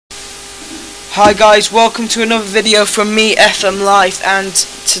Hi guys, welcome to another video from me, FM Life, and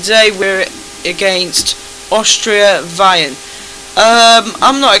today we're against Austria-Wien.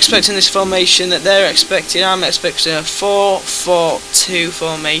 I'm not expecting this formation that they're expecting. I'm expecting a 4-4-2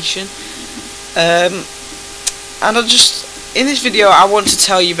 formation. And in this video I want to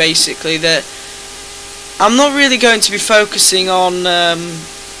tell you basically that I'm not really going to be focusing on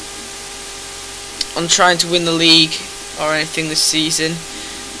trying to win the league or anything this season.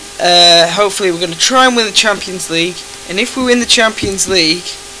 Hopefully we're going to try and win the Champions League, and if we win the Champions League,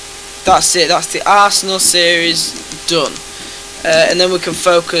 that's it, that's the Arsenal series done, and then we can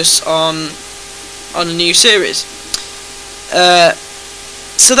focus on a new series.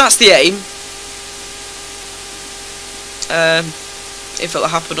 So that's the aim. If it'll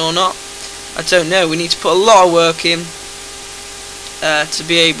happen or not, I don't know. We need to put a lot of work in to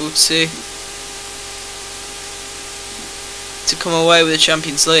be able to come away with the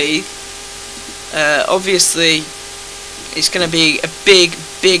Champions League. Obviously it's going to be a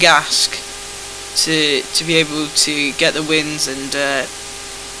big ask to be able to get the wins, and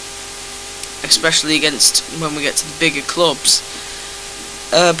especially against when we get to the bigger clubs,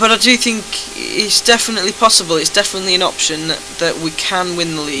 but I do think it's definitely possible. It's definitely an option that we can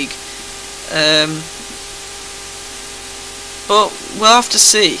win the league, but we'll have to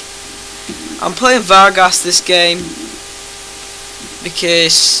see. I'm playing Vargas this game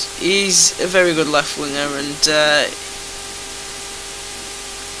because he's a very good left winger, and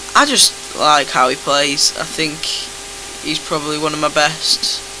I just like how he plays. I think he's probably one of my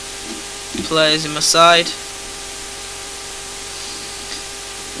best players in my side.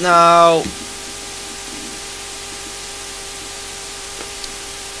 Now,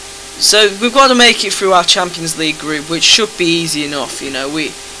 so we've got to make it through our Champions League group, which should be easy enough. You know,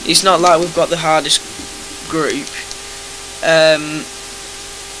 it's not like we've got the hardest group.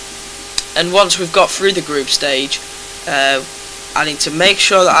 And once we've got through the group stage, I need to make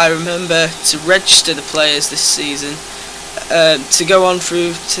sure that I remember to register the players this season to go on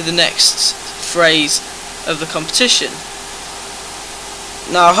through to the next phase of the competition.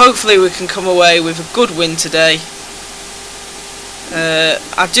 Now hopefully we can come away with a good win today.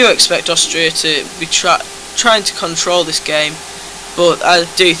 I do expect Austria to be trying to control this game, but I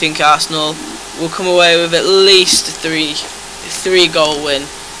do think Arsenal will come away with at least a three goal win.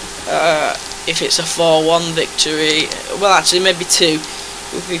 If it's a 4-1 victory, well, actually maybe 2.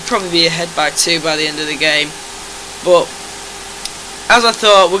 We'll probably be ahead by 2 by the end of the game. But as I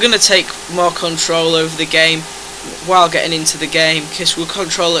thought, we're going to take more control over the game while getting into the game, because we'll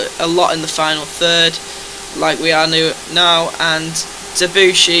control it a lot in the final third, like we are now. And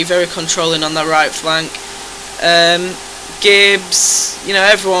Debussy very controlling on the right flank. Gibbs, you know,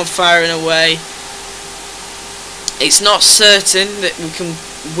 everyone firing away. It's not certain that we can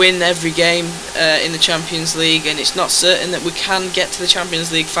win every game in the Champions League, and it's not certain that we can get to the Champions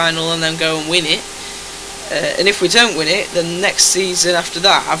League final and then go and win it. And if we don't win it, then next season after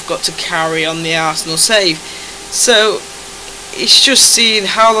that I've got to carry on the Arsenal save. So it's just seeing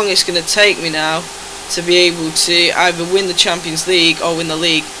how long it's going to take me now to be able to either win the Champions League or win the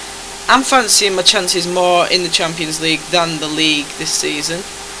league. I'm fancying my chances more in the Champions League than the league this season.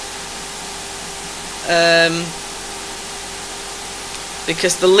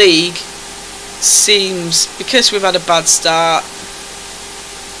 Because the league seems, because we've had a bad start,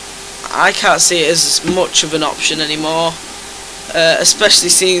 I can't see it as much of an option anymore, especially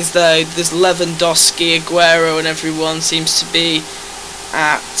seeing as though there's Lewandowski, Aguero and everyone seems to be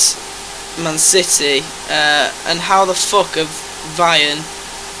at Man City, and how the fuck have Wien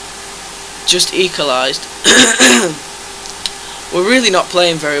just equalised. We're really not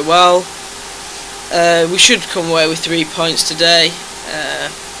playing very well. We should come away with 3 points today.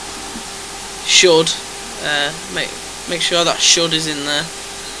 Should make sure that should is in there.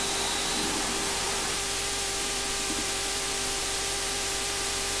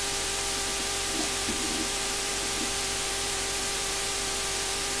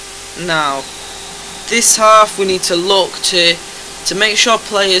 Now this half we need to look to make sure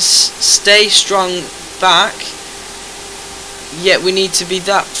players stay strong back, yet we need to be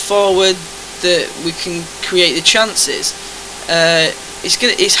that forward that we can create the chances.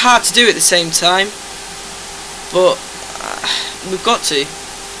 It's hard to do at the same time, but we've got to.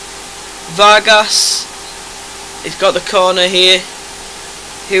 Vargas, he's got the corner here.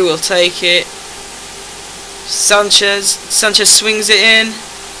 He will take it. Sanchez swings it in.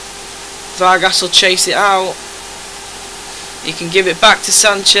 Vargas will chase it out. He can give it back to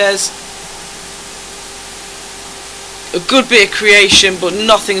Sanchez. A good bit of creation, but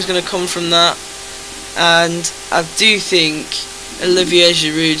nothing's going to come from that. And I do think Olivier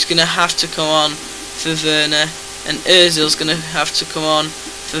Giroud's going to have to come on for Werner, and Ozil's going to have to come on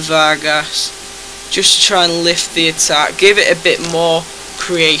for Vargas, just to try and lift the attack, give it a bit more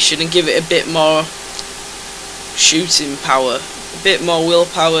creation and give it a bit more shooting power, a bit more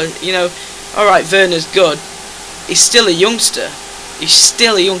willpower. You know, alright, Werner's good, he's still a youngster,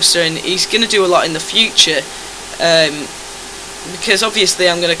 and he's going to do a lot in the future, because obviously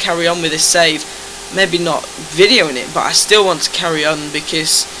I'm going to carry on with this save, maybe not videoing it, but I still want to carry on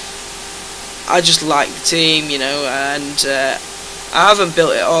because I just like the team, you know, and I haven't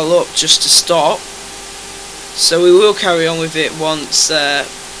built it all up just to stop, so we will carry on with it once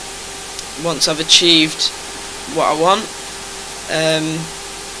I've achieved what I want,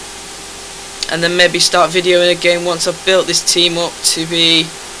 and then maybe start videoing again once I've built this team up to be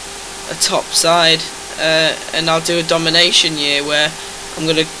a top side, and I'll do a domination year where I'm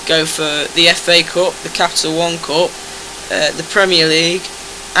going to go for the FA Cup, the Capital One Cup, the Premier League,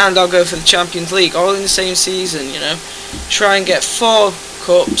 and I'll go for the Champions League, all in the same season, you know. Try and get 4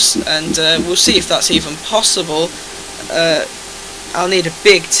 cups, and we'll see if that's even possible. I'll need a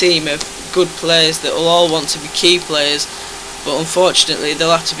big team of good players that will all want to be key players, but unfortunately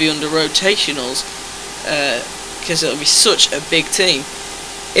they'll have to be under rotationals, because it'll be such a big team.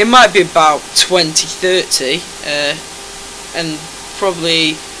 It might be about 20-30, and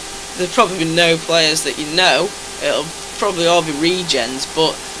there'll probably be no players that you know. It'll probably all be regens,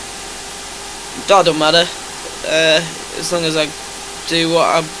 but that don't matter, as long as I do what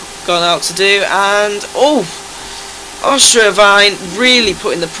I've gone out to do. And Austria Vine really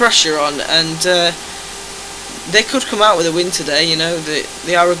putting the pressure on, and they could come out with a win today. You know,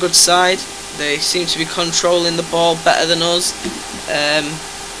 they are a good side, they seem to be controlling the ball better than us,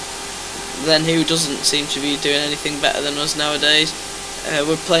 then who doesn't seem to be doing anything better than us nowadays.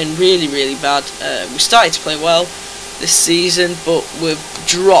 We're playing really bad. We started to play well this season, but we've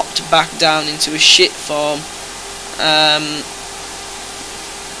dropped back down into a shit form,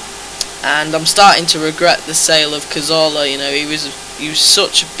 and I'm starting to regret the sale of Cazorla. You know, he was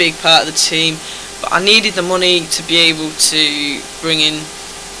such a big part of the team, but I needed the money to be able to bring in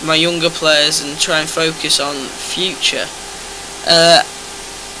my younger players and try and focus on future.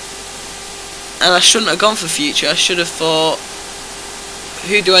 And I shouldn't have gone for future. I should have thought,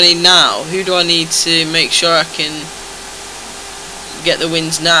 who do I need now? Who do I need to make sure I can get the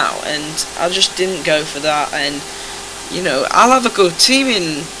wins now? And I just didn't go for that. And you know, I'll have a good team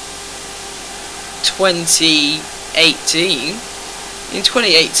in 2018. In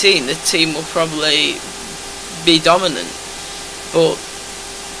 2018 the team will probably be dominant, but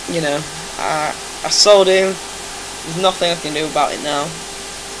you know, I sold him. There's nothing I can do about it now.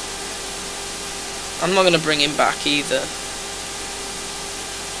 I'm not going to bring him back either.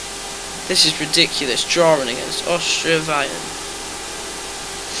 This is ridiculous, drawing against Austria Vine.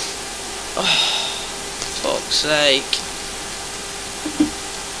 Oh, fuck's sake.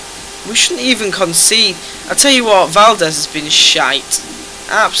 We shouldn't even concede. I tell you what, Valdez has been shite.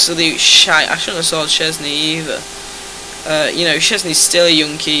 Absolute shite. I shouldn't have sold Chesney either. You know, Chesney's still a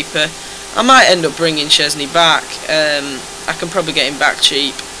young keeper. I might end up bringing Chesney back. I can probably get him back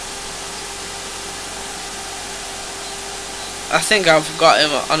cheap. I think I've got him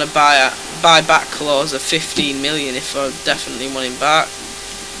on a buyback clause of 15 million if I definitely want him back.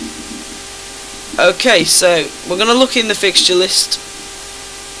 Okay, so we're going to look in the fixture list,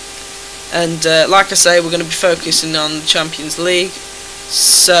 and like I say, we're going to be focusing on the Champions League.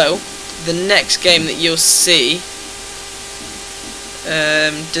 So the next game that you'll see,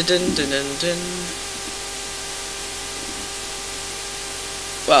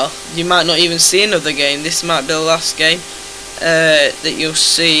 well, you might not even see another game. This might be the last game that you'll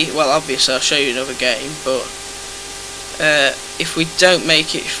see. Well, obviously I'll show you another game, but if we don't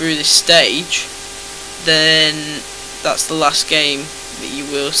make it through this stage, then that's the last game that you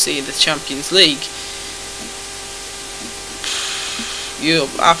will see in the Champions League.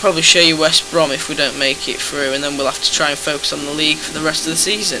 I'll probably show you West Brom if we don't make it through, and then we'll have to try and focus on the league for the rest of the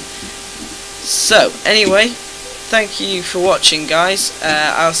season. So anyway, thank you for watching, guys.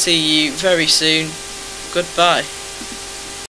 I'll see you very soon. Goodbye.